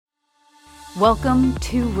Welcome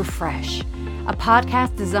to Refresh, a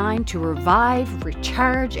podcast designed to revive,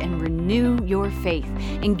 recharge, and renew your faith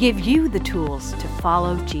and give you the tools to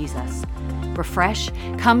follow Jesus. Refresh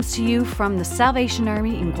comes to you from the Salvation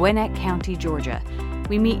Army in Gwinnett County, Georgia.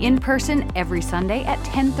 We meet in person every Sunday at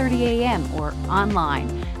 10:30 a.m. or online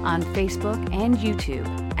on Facebook and YouTube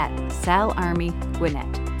at Sal Army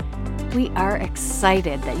Gwinnett. We are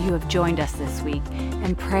excited that you have joined us this week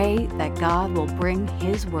and pray that God will bring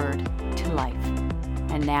His Word to life.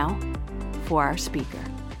 And now, for our speaker.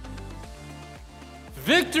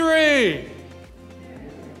 Victory!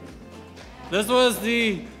 This was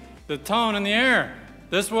the tone in the air.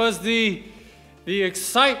 This was the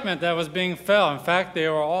excitement that was being felt. In fact, they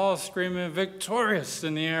were all screaming victorious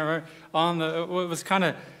in the air. It was kind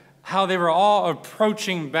of how they were all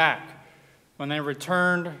approaching back when they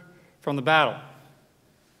returned from the battle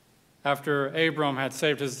after Abram had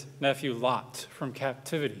saved his nephew Lot from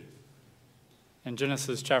captivity in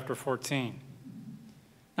Genesis chapter 14.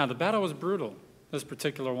 Now, the battle was brutal, this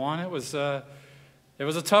particular one. It was a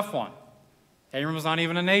tough one. Abram was not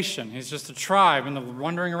even a nation. He's just a tribe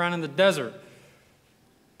wandering around in the desert.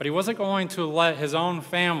 But he wasn't going to let his own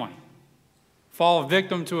family fall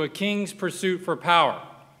victim to a king's pursuit for power.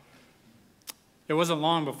 It wasn't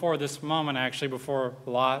long before this moment, actually, before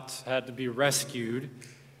Lot had to be rescued,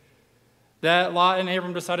 that Lot and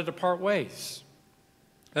Abram decided to part ways.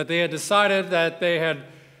 That they had decided that they had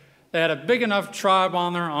a big enough tribe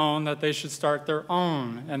on their own that they should start their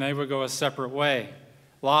own, and they would go a separate way.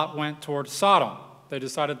 Lot went toward Sodom. They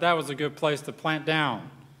decided that was a good place to plant down.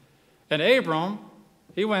 And Abram,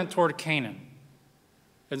 he went toward Canaan.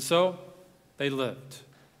 And so they lived.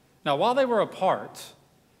 Now, while they were apart,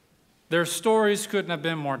 their stories couldn't have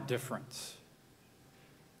been more different.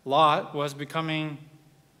 Lot was becoming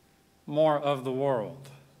more of the world.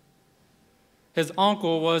 His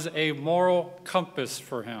uncle was a moral compass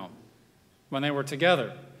for him when they were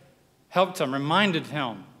together, helped him, reminded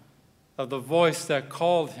him of the voice that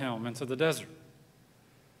called him into the desert.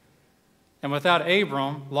 And without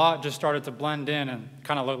Abram, Lot just started to blend in and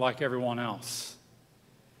kind of look like everyone else.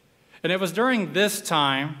 And it was during this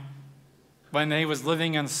time, when he was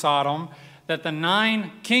living in Sodom, that the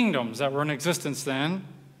 9 kingdoms that were in existence then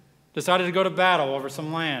decided to go to battle over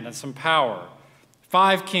some land and some power.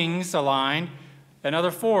 5 kings aligned,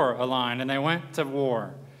 another 4 aligned, and they went to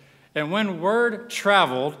war. And when word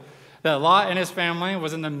traveled that Lot and his family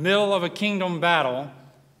was in the middle of a kingdom battle,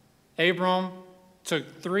 Abram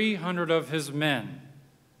took 300 of his men,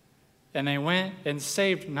 and they went and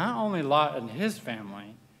saved not only Lot and his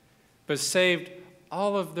family, but saved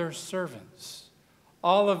all of their servants,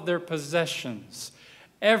 all of their possessions.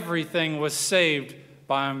 Everything was saved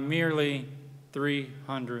by merely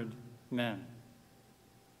 300 men.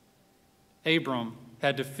 Abram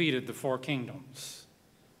had defeated the 4 kingdoms.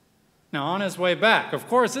 Now, on his way back, of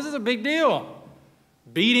course, this is a big deal.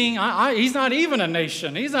 He's not even a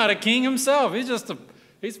nation. He's not a king himself.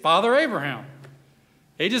 He's Father Abraham.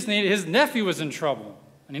 His nephew was in trouble.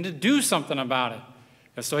 I need to do something about it.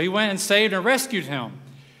 And so he went and saved and rescued him.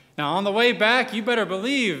 Now, on the way back, you better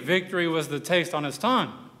believe victory was the taste on his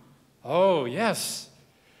tongue. Oh, yes.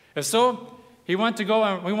 And so he went to go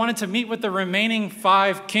and we wanted to meet with the remaining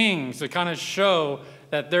 5 kings to kind of show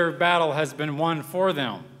that their battle has been won for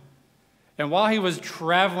them. And while he was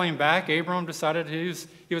traveling back, Abram decided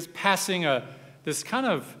he was passing this kind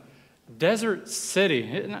of desert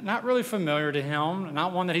city, not really familiar to him,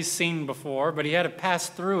 not one that he's seen before, but he had to pass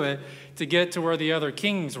through it to get to where the other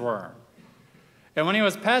kings were. And when he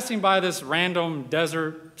was passing by this random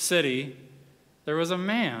desert city, there was a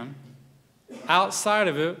man outside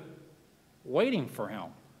of it waiting for him,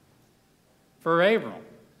 for Abram.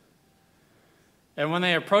 And when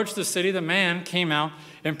they approached the city, the man came out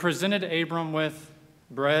and presented Abram with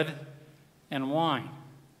bread and wine,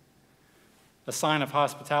 a sign of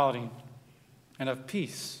hospitality and of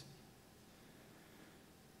peace.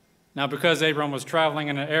 Now, because Abram was traveling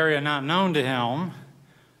in an area not known to him,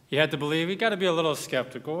 he had to believe, he got to be a little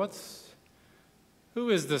skeptical. Who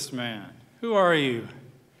is this man? Who are you?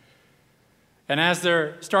 And as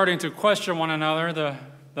they're starting to question one another,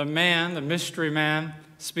 the mystery man,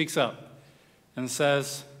 speaks up and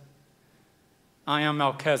says, I am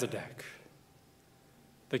Melchizedek,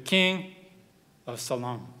 the king of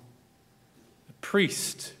Salem, the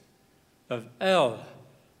priest of El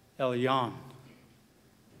Elyon.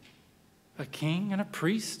 A king and a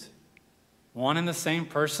priest, one and the same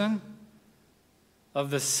person, of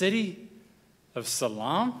the city of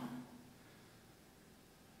Salem?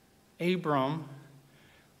 Abram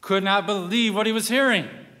could not believe what he was hearing.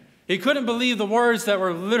 He couldn't believe the words that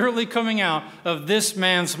were literally coming out of this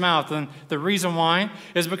man's mouth. And the reason why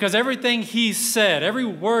is because everything he said, every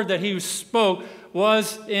word that he spoke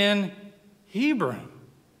was in Hebrew.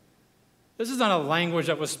 This is not a language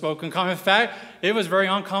that was spoken common. In fact, it was very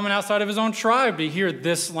uncommon outside of his own tribe to hear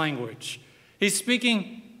this language. He's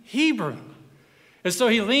speaking Hebrew. And so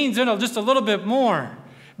he leans in just a little bit more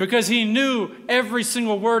because he knew every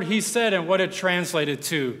single word he said and what it translated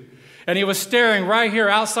to. And he was staring right here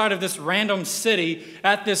outside of this random city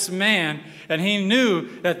at this man, and he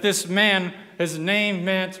knew that this man, his name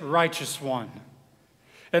meant righteous one,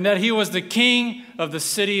 and that he was the king of the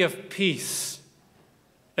city of peace,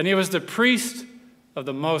 and he was the priest of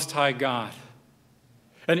the Most High God.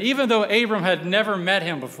 And even though Abram had never met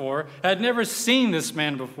him before, had never seen this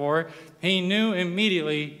man before, he knew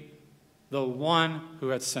immediately the one who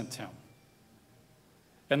had sent him.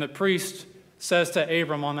 And the priest says to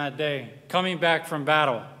Abram on that day, coming back from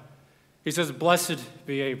battle, he says, "Blessed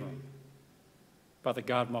be Abram by the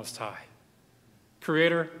God Most High,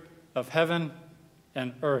 creator of heaven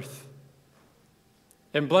and earth.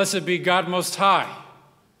 And blessed be God Most High,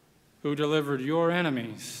 who delivered your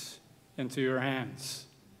enemies into your hands."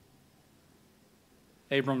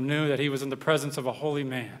 Abram knew that he was in the presence of a holy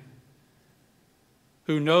man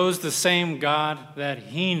who knows the same God that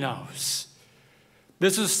he knows.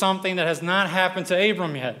 This is something that has not happened to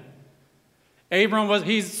Abram yet.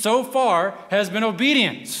 He so far has been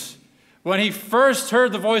obedient. When he first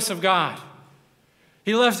heard the voice of God,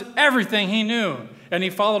 he left everything he knew and he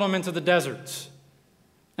followed him into the desert.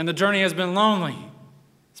 And the journey has been lonely.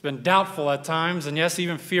 It's been doubtful at times, and yes,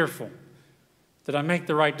 even fearful. Did I make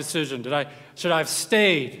the right decision? Should I have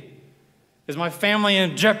stayed? Is my family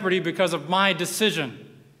in jeopardy because of my decision?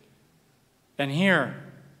 And here,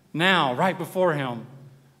 now, right before him,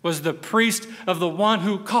 was the priest of the one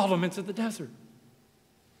who called him into the desert.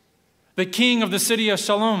 The king of the city of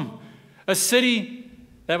Shalom, a city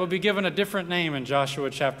that will be given a different name in Joshua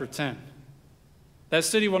chapter 10. That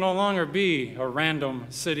city will no longer be a random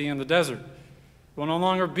city in the desert. It will no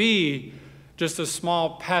longer be just a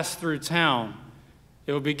small pass-through town.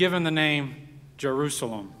 It will be given the name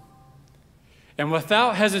Jerusalem. And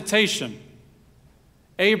without hesitation,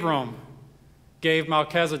 Abram gave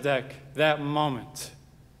Melchizedek that moment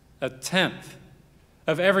a tenth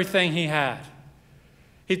of everything he had.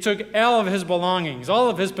 He took all of his belongings, all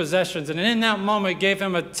of his possessions, and in that moment gave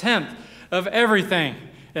him a tenth of everything.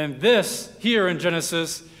 And this, here in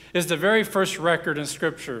Genesis, is the very first record in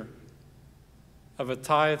Scripture of a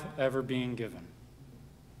tithe ever being given.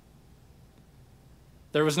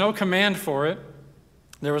 There was no command for it.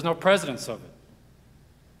 There was no precedence of it.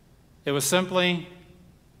 It was simply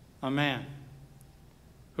a man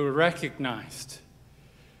who recognized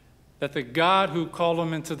that the God who called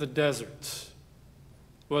him into the desert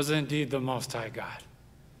was indeed the Most High God.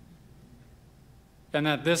 And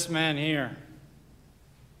that this man here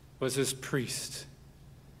was his priest.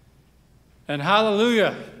 And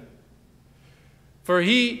hallelujah, for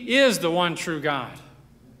he is the one true God.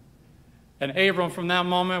 And Abram, from that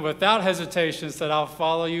moment, without hesitation, said, "I'll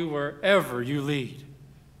follow you wherever you lead."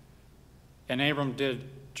 And Abram did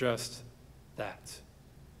just that.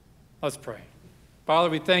 Let's pray. Father,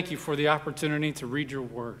 we thank you for the opportunity to read your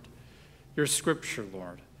word, your scripture,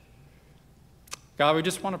 Lord. God, we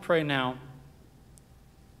just want to pray now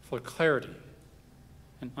for clarity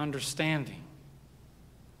and understanding.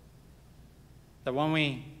 That when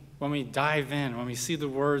we dive in, when we see the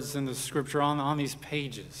words in the scripture on these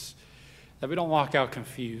pages, that we don't walk out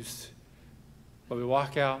confused, but we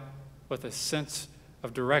walk out with a sense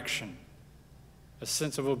of direction, a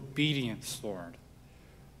sense of obedience, Lord.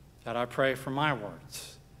 God, I pray for my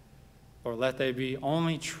words. Lord, let they be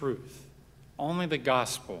only truth, only the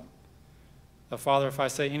gospel. Father, if I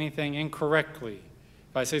say anything incorrectly,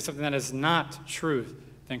 if I say something that is not truth,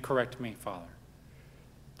 then correct me, Father.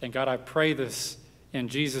 Thank God, I pray this in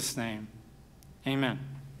Jesus' name. Amen.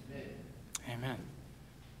 Amen. Amen.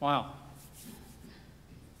 Wow.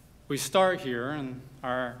 We start here in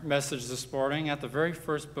our message this morning at the very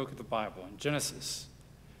first book of the Bible, in Genesis.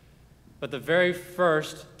 But the very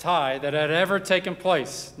first tithe that had ever taken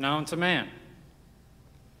place known to man.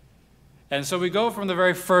 And so we go from the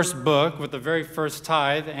very first book with the very first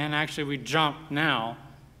tithe, and actually we jump now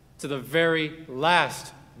to the very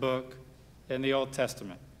last book in the Old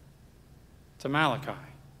Testament, to Malachi.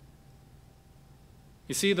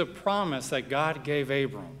 You see, the promise that God gave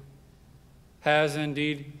Abram has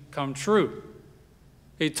indeed come true.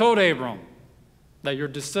 He told Abram that your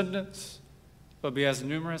descendants will be as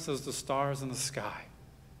numerous as the stars in the sky.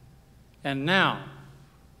 And now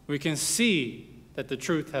we can see that the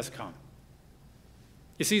truth has come.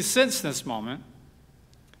 You see, since this moment,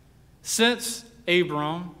 since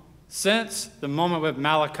Abram, since the moment with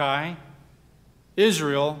Malachi,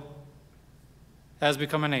 Israel has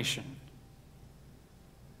become a nation.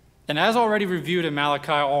 And as already reviewed in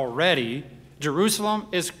Malachi already, Jerusalem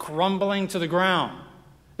is crumbling to the ground.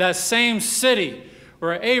 That same city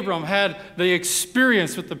where Abram had the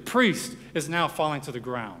experience with the priest is now falling to the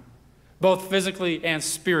ground, both physically and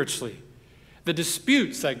spiritually. The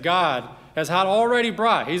disputes that God has had already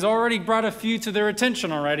brought, he's already brought a few to their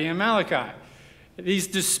attention already in Malachi. These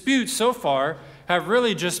disputes so far have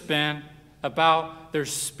really just been about their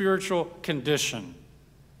spiritual condition.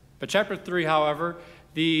 But chapter 3, however,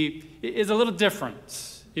 is a little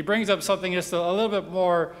different. He brings up something just a little bit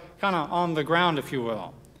more kind of on the ground, if you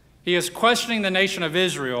will. He is questioning the nation of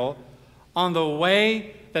Israel on the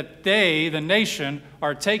way that they, the nation,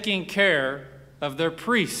 are taking care of their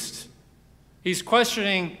priest. He's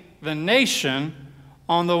questioning the nation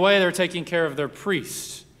on the way they're taking care of their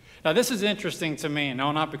priests. Now, this is interesting to me.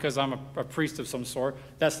 No, not because I'm a priest of some sort.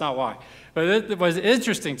 That's not why. But what's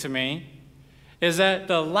interesting to me is that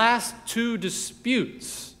the last two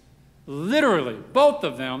disputes, literally, both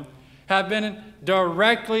of them, have been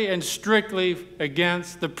directly and strictly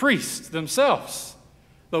against the priests themselves,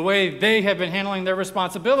 the way they have been handling their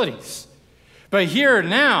responsibilities. But here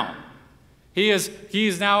now,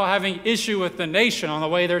 he's now having issue with the nation on the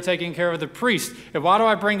way they're taking care of the priest. And why do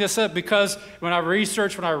I bring this up? Because when I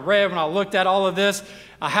researched, when I read, when I looked at all of this,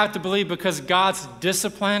 I have to believe because God's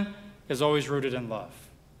discipline is always rooted in love.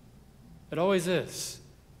 It always is.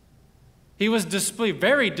 He was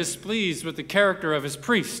very displeased with the character of his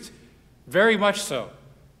priest, very much so.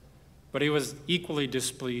 But he was equally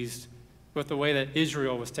displeased with the way that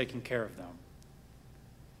Israel was taking care of them.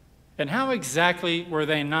 And how exactly were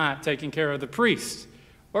they not taking care of the priests?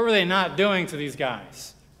 What were they not doing to these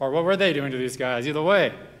guys? Or what were they doing to these guys? Either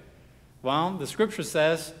way. Well, the scripture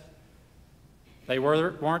says they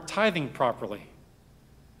weren't tithing properly.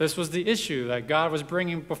 This was the issue that God was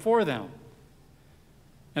bringing before them.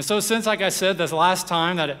 And so since, like I said, this last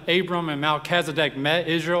time that Abram and Melchizedek met,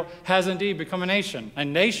 Israel has indeed become a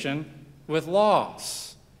nation with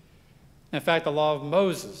laws. In fact, the law of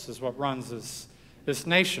Moses is what runs this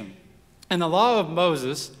nation. And the law of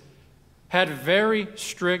Moses had very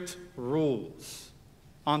strict rules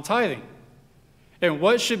on tithing and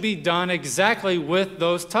what should be done exactly with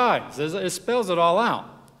those tithes. It spells it all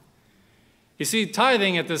out. You see,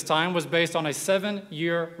 tithing at this time was based on a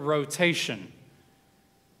 7-year rotation.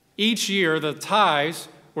 Each year, the tithes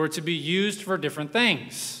were to be used for different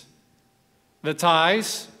things. The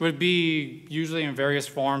tithes would be usually in various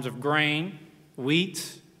forms of grain,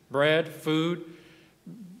 wheat, bread, food,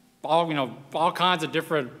 all kinds of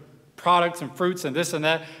different products and fruits and this and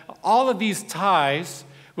that. All of these tithes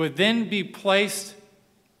would then be placed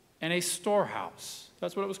in a storehouse.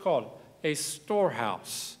 That's what it was called, a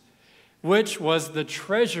storehouse, which was the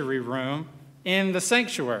treasury room in the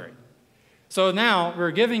sanctuary. So now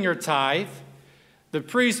we're giving your tithe. The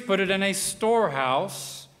priest put it in a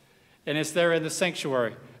storehouse, and it's there in the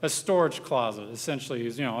sanctuary, a storage closet, essentially.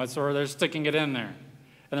 Or they're sticking it in there,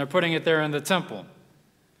 and they're putting it there in the temple.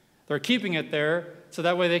 They're keeping it there so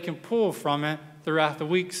that way they can pull from it throughout the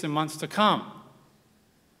weeks and months to come.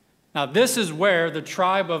 Now, this is where the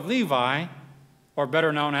tribe of Levi, or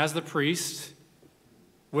better known as the priest,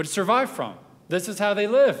 would survive from. This is how they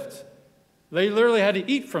lived. They literally had to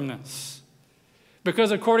eat from this.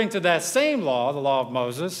 Because according to that same law, the law of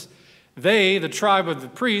Moses, they, the tribe of the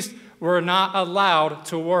priest, were not allowed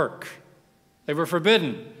to work. They were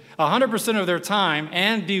forbidden. 100% of their time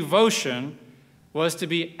and devotion was to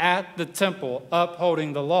be at the temple,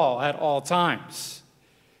 upholding the law at all times.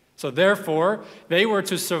 So therefore, they were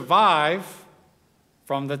to survive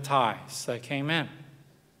from the tithes that came in.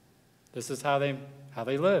 This is how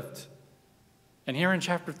they lived. And here in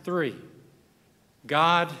chapter 3,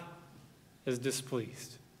 God is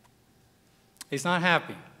displeased. He's not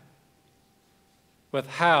happy with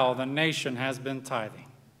how the nation has been tithing.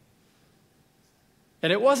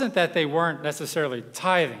 And it wasn't that they weren't necessarily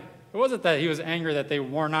tithing. It wasn't that he was angry that they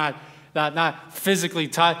were not physically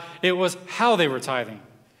tithing. It was how they were tithing,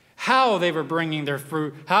 how they were bringing their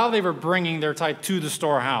fruit, how they were bringing their tithe to the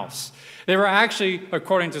storehouse. They were actually,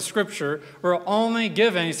 according to Scripture, were only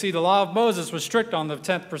given, you see, the law of Moses was strict on the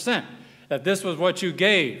 10%, that this was what you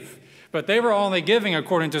gave. But they were only giving,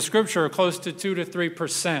 according to Scripture, close to 2 to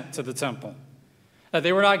 3% to the temple. That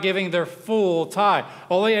they were not giving their full tithe.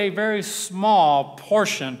 Only a very small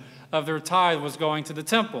portion of their tithe was going to the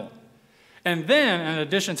temple. And then, in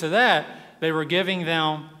addition to that, they were giving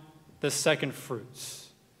them the second fruits.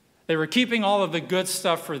 They were keeping all of the good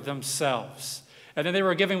stuff for themselves. And then they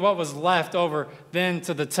were giving what was left over then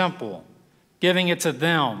to the temple, giving it to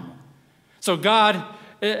them. So God,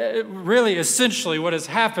 really essentially what is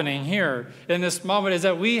happening here in this moment is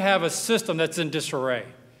that we have a system that's in disarray.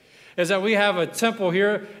 Is that we have a temple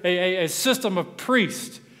here, a system of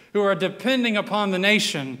priests who are depending upon the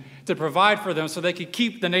nation to provide for them so they could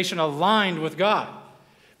keep the nation aligned with God.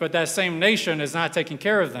 But that same nation is not taking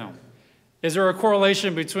care of them. Is there a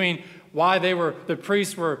correlation between why the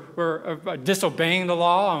priests were disobeying the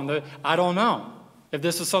law? I don't know if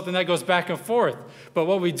this is something that goes back and forth. But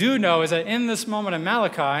what we do know is that in this moment in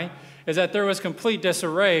Malachi is that there was complete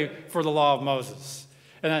disarray for the law of Moses.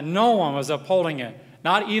 And that no one was upholding it.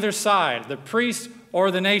 Not either side, the priest or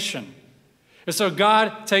the nation. And so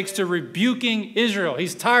God takes to rebuking Israel.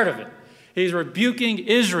 He's tired of it. He's rebuking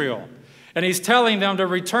Israel. And he's telling them to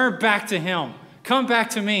return back to him. Come back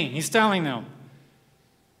to me. He's telling them.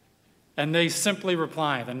 And they simply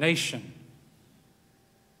reply, the nation,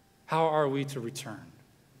 how are we to return?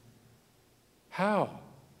 How?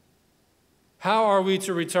 How are we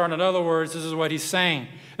to return? In other words, this is what he's saying,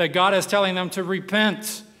 that God is telling them to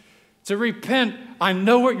repent. To repent. I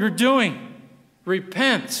know what you're doing.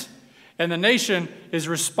 Repent. And the nation is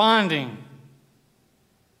responding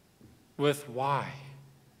with why?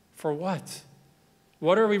 For what?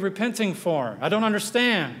 What are we repenting for? I don't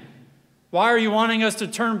understand. Why are you wanting us to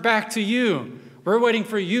turn back to you? We're waiting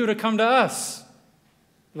for you to come to us.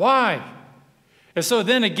 Why? And so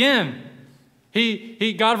then again,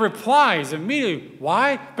 God replies immediately.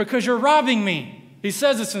 Why? Because you're robbing me. He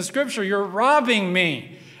says this in Scripture, you're robbing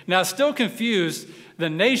me. Now, still confused, the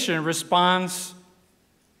nation responds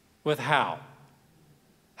with how?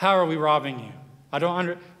 How are we robbing you?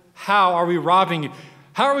 How are we robbing you?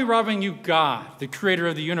 How are we robbing you, God, the creator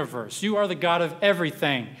of the universe? You are the God of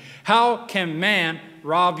everything. How can man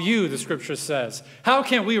rob you, the Scripture says? How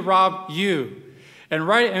can we rob you? And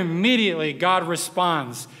right immediately, God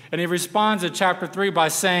responds. And he responds in chapter 3 by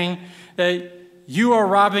saying that you are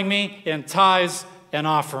robbing me in tithes and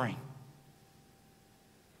offering.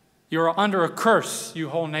 You are under a curse, you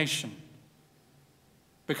whole nation,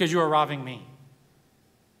 because you are robbing me.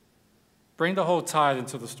 Bring the whole tithe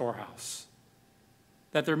into the storehouse,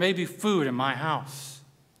 that there may be food in my house.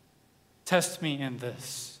 Test me in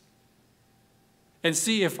this, and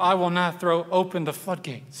see if I will not throw open the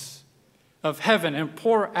floodgates of heaven and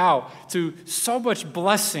pour out to so much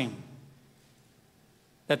blessing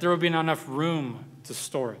that there will be not enough room to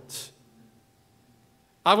store it.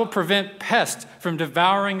 I will prevent pests from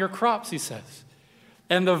devouring your crops, he says,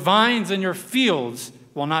 and the vines in your fields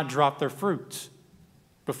will not drop their fruit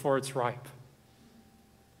before it's ripe.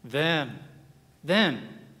 Then,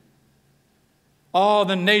 all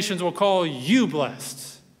the nations will call you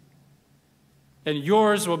blessed, and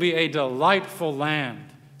yours will be a delightful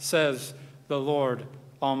land, says the Lord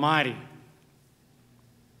Almighty.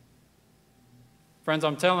 Friends,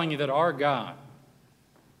 I'm telling you that our God,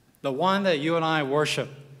 the one that you and I worship,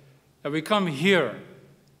 that we come here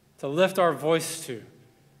to lift our voice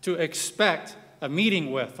to expect a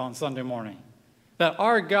meeting with on Sunday morning, that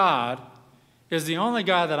our God is the only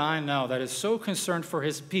God that I know that is so concerned for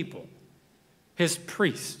his people, his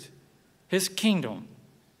priest, his kingdom,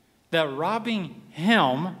 that robbing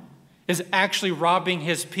him is actually robbing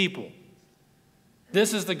his people.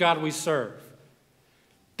 This is the God we serve.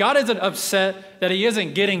 God isn't upset that he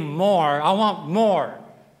isn't getting more. I want more.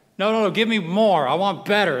 No, give me more. I want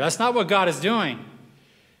better. That's not what God is doing.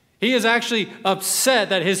 He is actually upset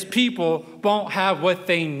that his people won't have what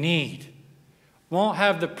they need, won't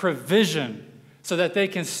have the provision so that they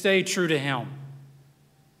can stay true to him.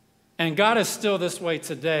 And God is still this way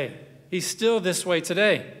today. He's still this way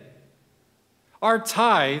today. Our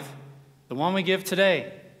tithe, the one we give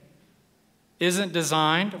today, isn't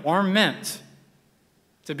designed or meant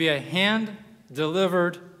to be a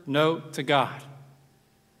hand-delivered note to God.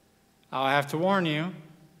 I'll have to warn you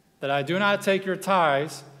that I do not take your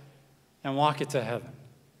tithes and walk it to heaven.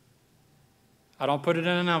 I don't put it in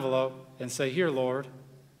an envelope and say, here, Lord,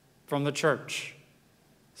 from the church.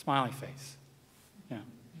 Smiley face. Yeah.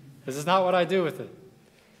 This is not what I do with it.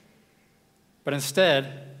 But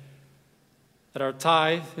instead, that our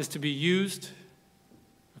tithe is to be used,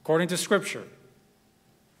 according to Scripture,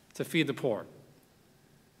 to feed the poor,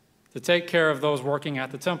 to take care of those working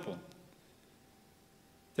at the temple,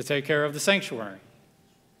 to take care of the sanctuary,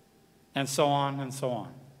 and so on and so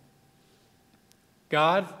on.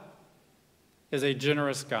 God is a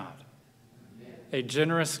generous God. A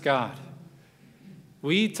generous God.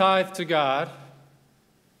 We tithe to God,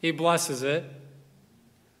 he blesses it,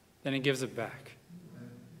 then he gives it back.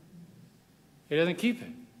 He doesn't keep it.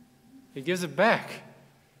 He gives it back.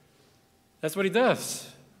 That's what he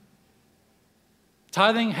does.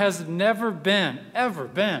 Tithing has never been, ever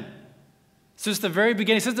been, since the very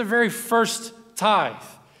beginning, since the very first tithe,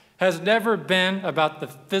 has never been about the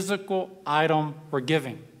physical item we're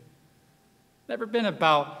giving. Never been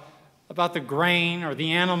about the grain or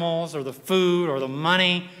the animals or the food or the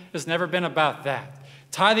money. It's never been about that.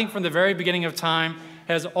 Tithing from the very beginning of time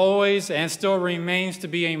has always and still remains to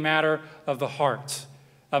be a matter of the heart,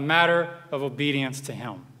 a matter of obedience to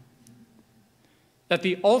him. That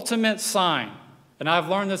the ultimate sign, and I've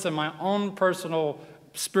learned this in my own personal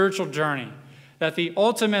spiritual journey, that the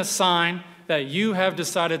ultimate sign that you have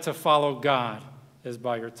decided to follow God is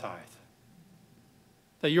by your tithe.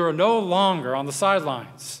 That you are no longer on the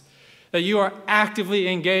sidelines, that you are actively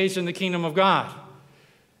engaged in the kingdom of God.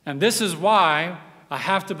 And this is why I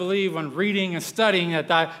have to believe when reading and studying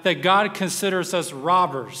that God considers us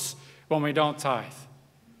robbers when we don't tithe.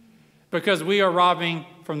 Because we are robbing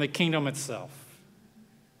from the kingdom itself.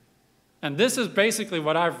 And this is basically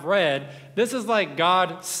what I've read. This is like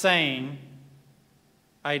God saying,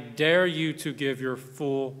 I dare you to give your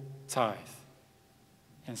full tithe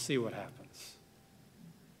and see what happens.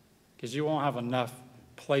 Because you won't have enough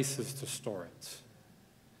places to store it.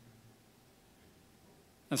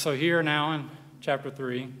 And so here now in chapter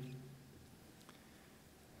 3,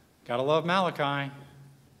 gotta love Malachi.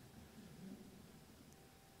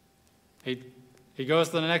 He goes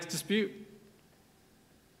to the next dispute.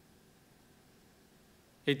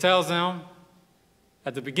 He tells them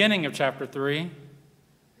at the beginning of chapter 3,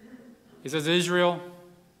 he says, Israel,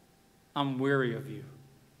 I'm weary of you.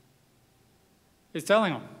 He's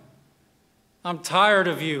telling them, I'm tired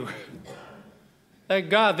of you.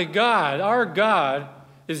 That God, our God,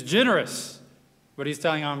 is generous. But he's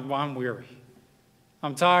telling them, I'm weary.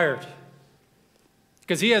 I'm tired.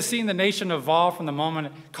 Because he has seen the nation evolve from the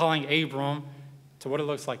moment calling Abram to what it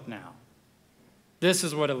looks like now. This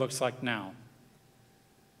is what it looks like now.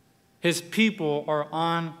 His people are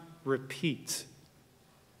on repeat.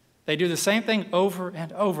 They do the same thing over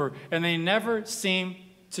and over, and they never seem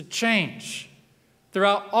to change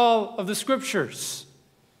throughout all of the scriptures.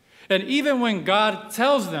 And even when God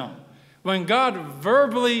tells them, when God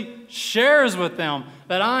verbally shares with them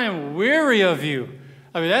that I am weary of you,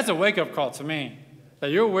 I mean, that's a wake-up call to me.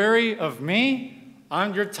 That you're weary of me?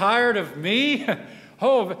 You're tired of me?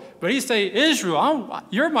 Oh, but he say, Israel,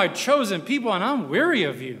 you're my chosen people, and I'm weary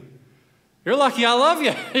of you. You're lucky I love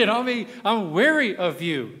you. You know what I mean? I'm weary of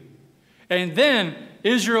you. And then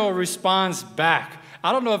Israel responds back.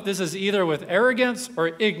 I don't know if this is either with arrogance or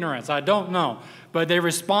ignorance. I don't know. But they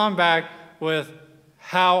respond back with,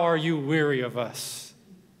 how are you weary of us?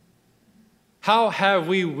 How have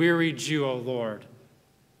we wearied you, O Lord?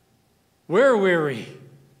 We're weary.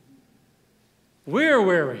 We're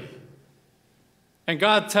weary. And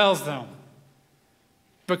God tells them,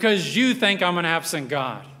 because you think I'm an absent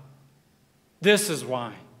God. This is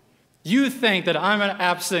why. You think that I'm an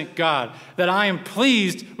absent God, that I am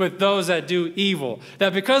pleased with those that do evil,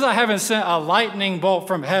 that because I haven't sent a lightning bolt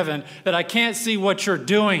from heaven, that I can't see what you're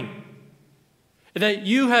doing, that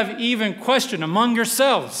you have even questioned among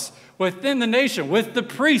yourselves, within the nation, with the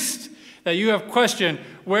priest, that you have questioned,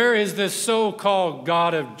 where is this so-called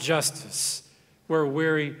God of justice? We're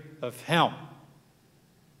weary of him.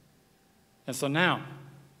 And so now,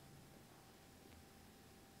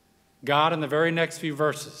 God, in the very next few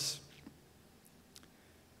verses,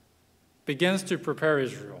 begins to prepare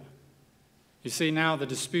Israel. You see, now the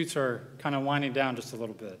disputes are kind of winding down just a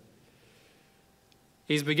little bit.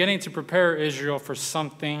 He's beginning to prepare Israel for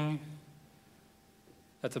something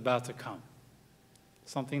that's about to come,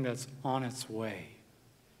 something that's on its way,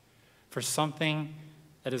 for something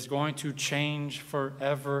that is going to change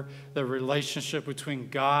forever the relationship between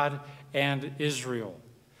God and Israel,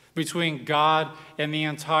 between God and the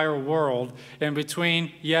entire world, and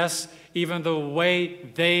between, yes, even the way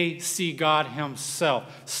they see God himself.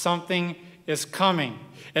 Something is coming.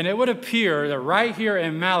 And it would appear that right here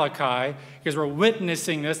in Malachi, because we're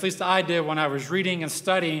witnessing this, at least I did when I was reading and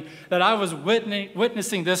studying, that I was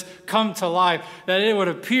witnessing this come to life, that it would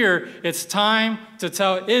appear it's time to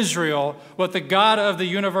tell Israel what the God of the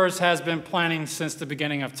universe has been planning since the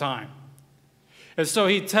beginning of time. And so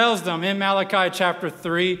he tells them in Malachi chapter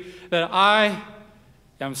 3 that I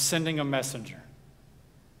am sending a messenger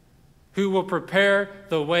who will prepare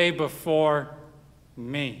the way before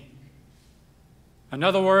me. In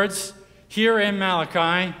other words, here in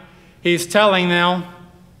Malachi, he's telling them,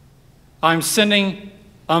 I'm sending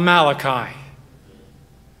a Malachi.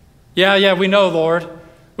 Yeah, we know, Lord.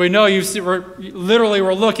 We know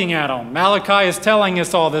we're looking at him. Malachi is telling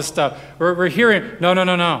us all this stuff. We're hearing,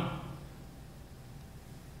 no.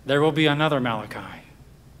 there will be another Malachi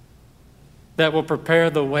that will prepare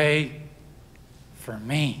the way for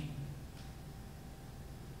me.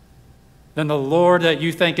 Then the Lord that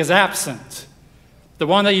you think is absent, the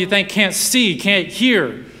one that you think can't see, can't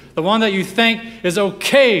hear, the one that you think is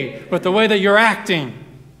okay with the way that you're acting,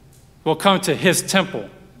 will come to his temple.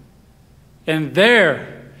 And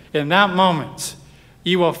there, in that moment,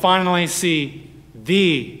 you will finally see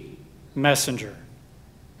the messenger.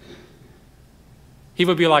 He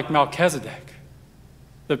would be like Melchizedek,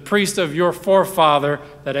 the priest of your forefather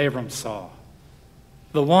that Abram saw,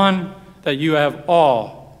 the one that you have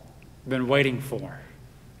all been waiting for.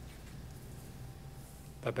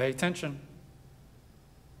 But pay attention.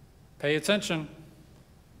 Pay attention.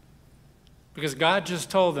 Because God just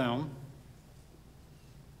told them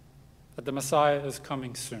that the Messiah is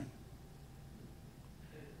coming soon.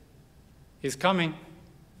 He's coming.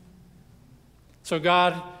 So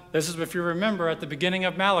God, this is if you remember at the beginning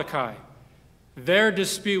of Malachi, their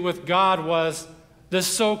dispute with God was this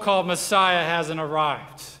so-called Messiah hasn't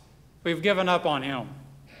arrived. We've given up on him.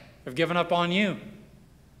 We've given up on you.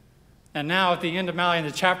 And now at the end of Malachi,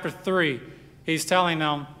 in chapter 3, he's telling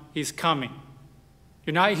them he's coming.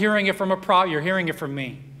 You're not hearing it from a prophet, you're hearing it from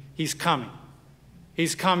me. He's coming.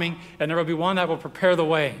 He's coming, and there will be one that will prepare the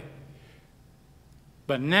way.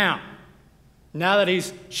 But now that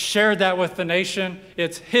he's shared that with the nation,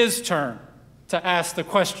 it's his turn to ask the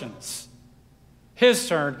questions. His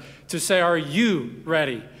turn to say, are you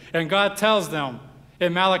ready? And God tells them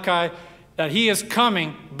in Malachi that he is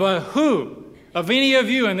coming, but who, of any of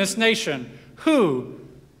you in this nation, who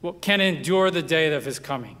can endure the day of his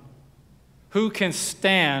coming? Who can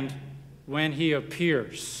stand when he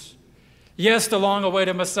appears? Yes, the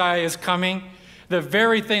long-awaited Messiah is coming. The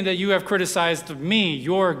very thing that you have criticized me,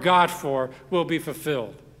 your God, for will be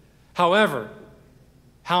fulfilled. However,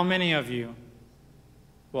 how many of you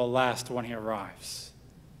will last when he arrives?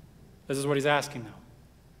 This is what he's asking them.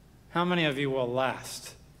 How many of you will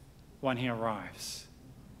last when he arrives?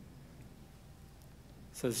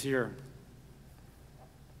 It says here,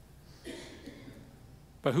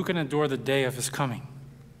 but who can endure the day of his coming?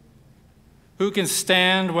 Who can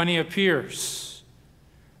stand when he appears?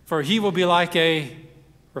 For he will be like a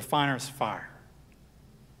refiner's fire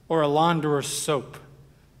or a launderer's soap.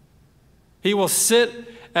 He will sit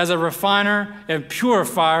as a refiner and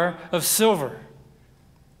purifier of silver.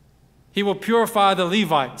 He will purify the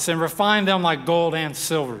Levites and refine them like gold and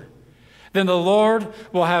silver. Then the Lord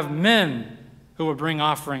will have men who will bring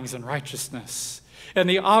offerings in righteousness. And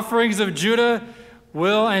the offerings of Judah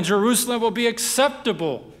and Jerusalem will be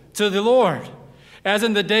acceptable to the Lord, as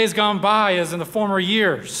in the days gone by, as in the former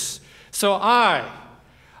years. So I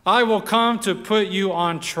will come to put you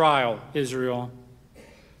on trial, Israel.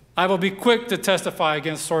 I will be quick to testify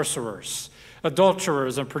against sorcerers,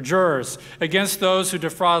 adulterers, and perjurers, against those who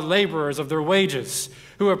defraud laborers of their wages,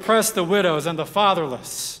 who oppress the widows and the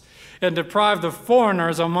fatherless, and deprive the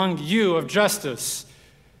foreigners among you of justice,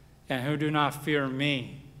 and who do not fear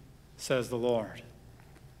me, says the Lord.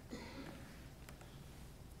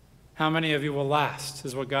 How many of you will last,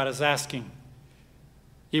 is what God is asking.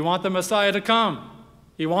 You want the Messiah to come.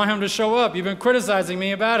 You want him to show up. You've been criticizing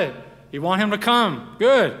me about it. You want him to come.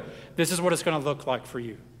 Good. This is what it's going to look like for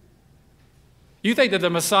you. You think that the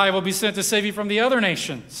Messiah will be sent to save you from the other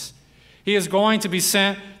nations. He is going to be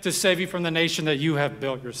sent to save you from the nation that you have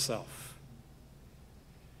built yourself.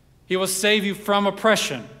 He will save you from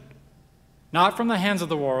oppression, not from the hands of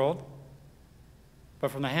the world, but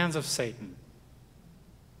from the hands of Satan.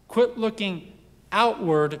 Quit looking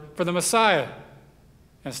outward for the Messiah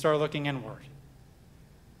and start looking inward.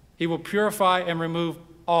 He will purify and remove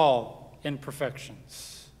all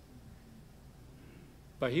imperfections.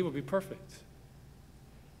 But he will be perfect.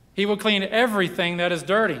 He will clean everything that is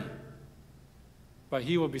dirty, but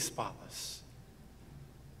he will be spotless.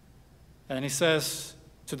 And he says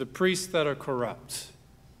to the priests that are corrupt,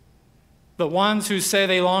 the ones who say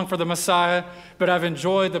they long for the Messiah, but have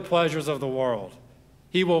enjoyed the pleasures of the world,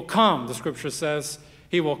 he will come, the scripture says,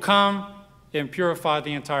 he will come and purify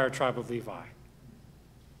the entire tribe of Levi.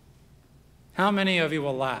 How many of you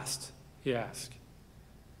will last, he asked.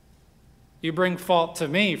 You bring fault to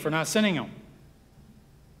me for not sending him,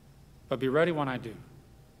 but be ready when I do.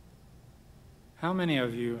 How many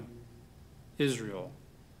of you, Israel,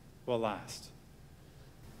 will last?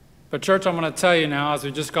 But church, I'm going to tell you now, as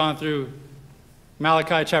we've just gone through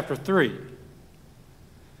Malachi chapter 3,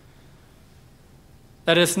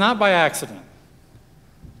 that it's not by accident.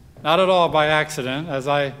 Not at all by accident, as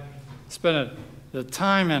I spent the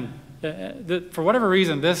time and for whatever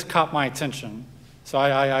reason, this caught my attention. So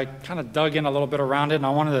I kind of dug in a little bit around it, and I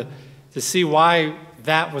wanted to see why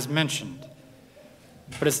that was mentioned.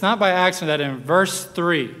 But it's not by accident that in verse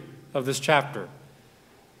 3 of this chapter,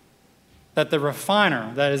 that the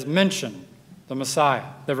refiner that is mentioned, the Messiah,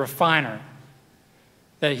 the refiner,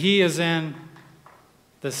 that he is in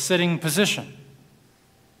the sitting position.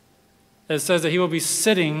 It says that he will be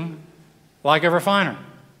sitting like a refiner.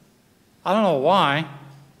 I don't know why,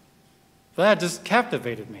 but that just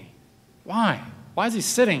captivated me. Why? Why is he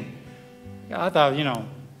sitting? I thought, we're going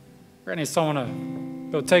to need someone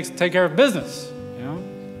to go take care of business,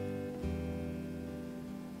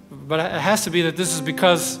 But it has to be that this is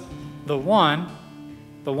because the one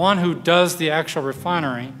who does the actual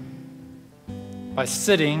refinery by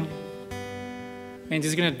sitting means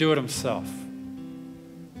he's going to do it himself.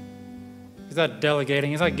 He's not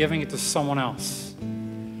delegating. He's not giving it to someone else.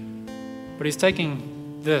 But he's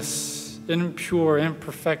taking this impure,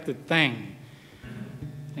 imperfected thing.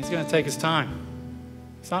 He's going to take his time.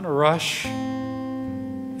 He's not in a rush.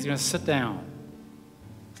 He's going to sit down.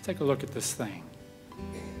 Let's take a look at this thing.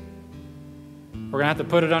 We're going to have to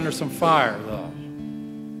put it under some fire, though.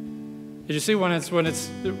 Did you see when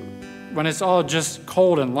it's all just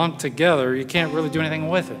cold and lumped together, you can't really do anything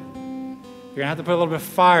with it. You're going to have to put a little bit of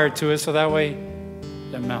fire to it so that way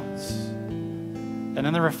it melts. And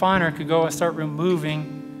then the refiner could go and start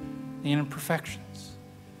removing the imperfections.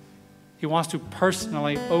 He wants to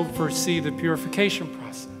personally oversee the purification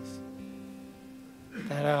process. Get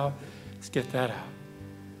that out. Let's get that out.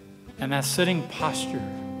 And that sitting posture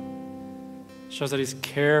shows that he's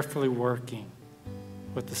carefully working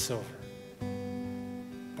with the silver,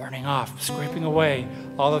 burning off, scraping away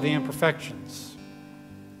all of the imperfections.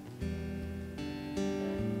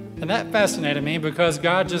 And that fascinated me because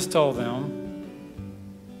God just told them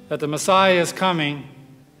that the Messiah is coming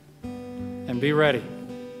and be ready.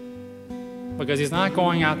 Because he's not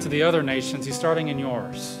going out to the other nations, he's starting in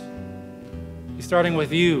yours. He's starting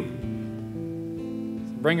with you.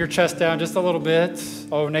 Bring your chest down just a little bit,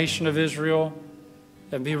 O nation of Israel,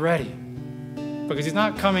 and be ready. Because he's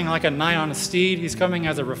not coming like a knight on a steed, he's coming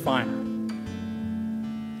as a refiner.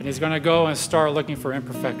 And he's going to go and start looking for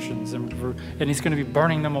imperfections, and he's going to be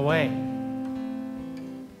burning them away.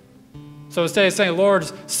 So instead of saying,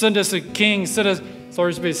 Lord, send us a king, send us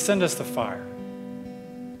the fire.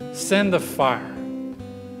 Send the fire.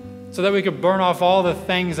 So that we could burn off all the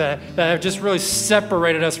things that have just really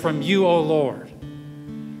separated us from you, O Lord.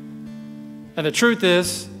 And the truth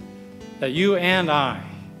is that you and I,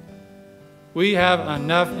 we have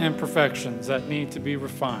enough imperfections that need to be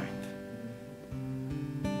refined.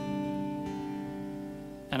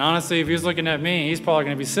 And honestly, if he was looking at me, he's probably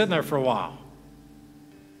going to be sitting there for a while.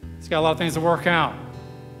 He's got a lot of things to work out.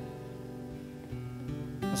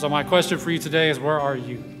 And so my question for you today is, where are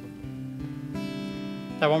you?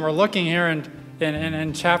 That when we're looking here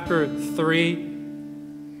in chapter 3,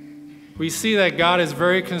 we see that God is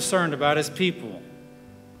very concerned about his people.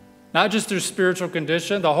 Not just their spiritual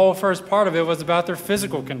condition. The whole first part of it was about their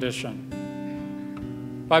physical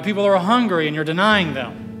condition. By people who are hungry and you're denying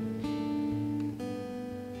them.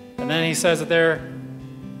 And then he says that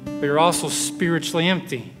but you're also spiritually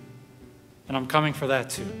empty. And I'm coming for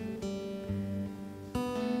that too.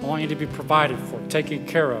 I want you to be provided for, taken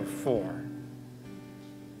care of for.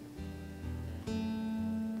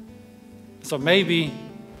 So maybe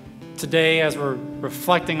today, as we're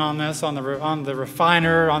reflecting on this, on the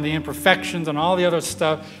refiner, on the imperfections, and all the other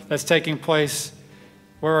stuff that's taking place,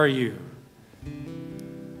 where are you?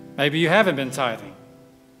 Maybe you haven't been tithing.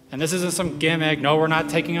 And this isn't some gimmick. No, we're not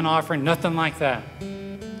taking an offering. Nothing like that.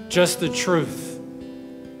 Just the truth.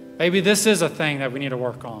 Maybe this is a thing that we need to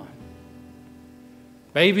work on.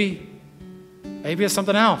 Maybe it's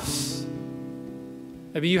something else.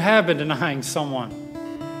 Maybe you have been denying someone.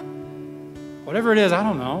 Whatever it is, I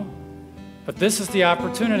don't know. But this is the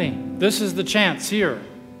opportunity. This is the chance here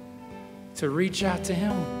to reach out to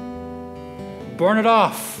him. Burn it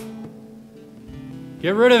off.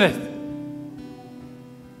 Get rid of it.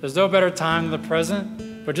 There's no better time than the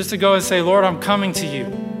present, but just to go and say, Lord, I'm coming to you.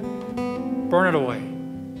 Burn it away.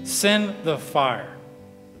 Send the fire.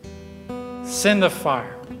 Send the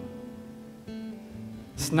fire.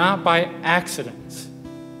 It's not by accident.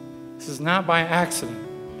 This is not by accident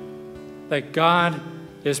that God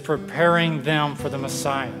is preparing them for the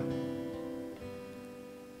Messiah.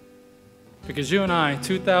 Because you and I,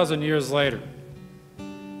 2,000 years later,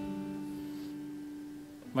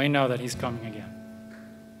 we know that he's coming again.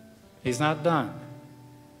 He's not done.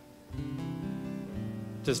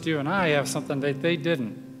 Just you and I have something that they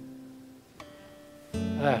didn't.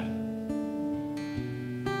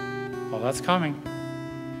 Well, that's coming.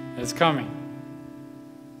 It's coming.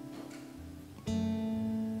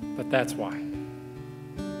 But that's why.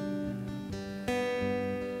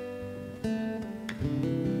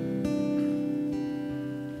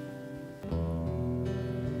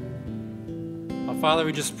 Father,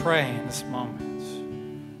 we just pray in this moment.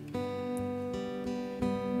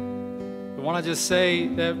 I want to just say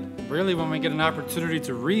that really when we get an opportunity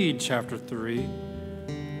to read chapter 3,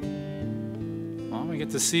 well, we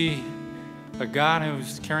get to see a God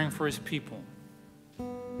who's caring for his people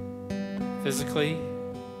physically,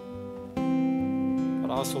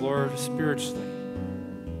 but also, Lord, spiritually.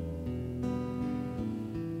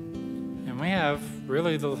 And we have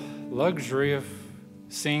really the luxury of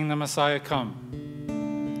seeing the Messiah come,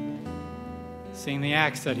 seeing the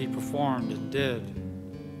acts that he performed and did,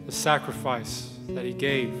 the sacrifice that he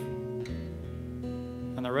gave,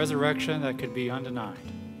 and the resurrection that could be undenied.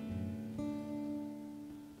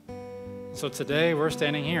 So today we're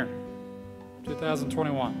standing here,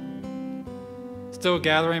 2021, still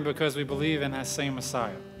gathering because we believe in that same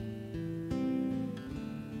Messiah.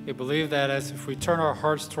 We believe that as if we turn our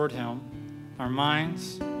hearts toward him, our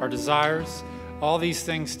minds, our desires, all these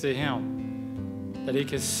things to him, that he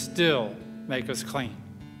can still make us clean.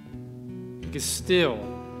 He can still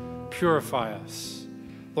purify us.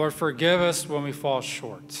 Lord, forgive us when we fall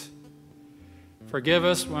short. Forgive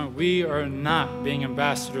us when we are not being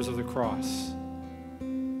ambassadors of the cross.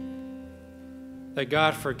 That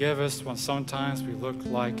God forgive us when sometimes we look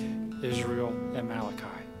like Israel and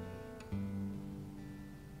Malachi.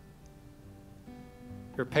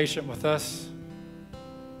 You're patient with us.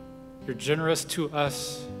 You're generous to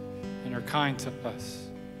us, and you're kind to us.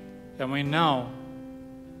 And we know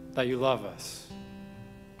that you love us.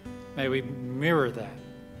 May we mirror that,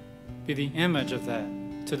 be the image of that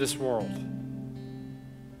to this world.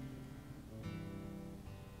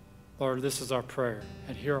 Lord, this is our prayer,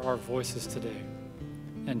 and hear our voices today.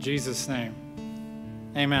 In Jesus' name,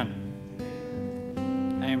 amen.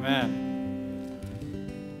 Amen.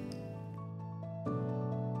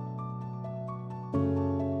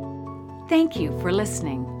 Thank you for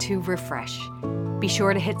listening to Refresh. Be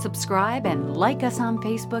sure to hit subscribe and like us on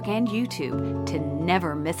Facebook and YouTube to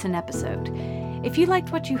never miss an episode. If you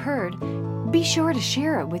liked what you heard, be sure to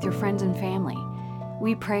share it with your friends and family.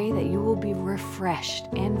 We pray that you will be refreshed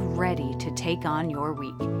and ready to take on your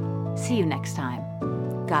week. See you next time.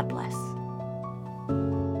 God bless.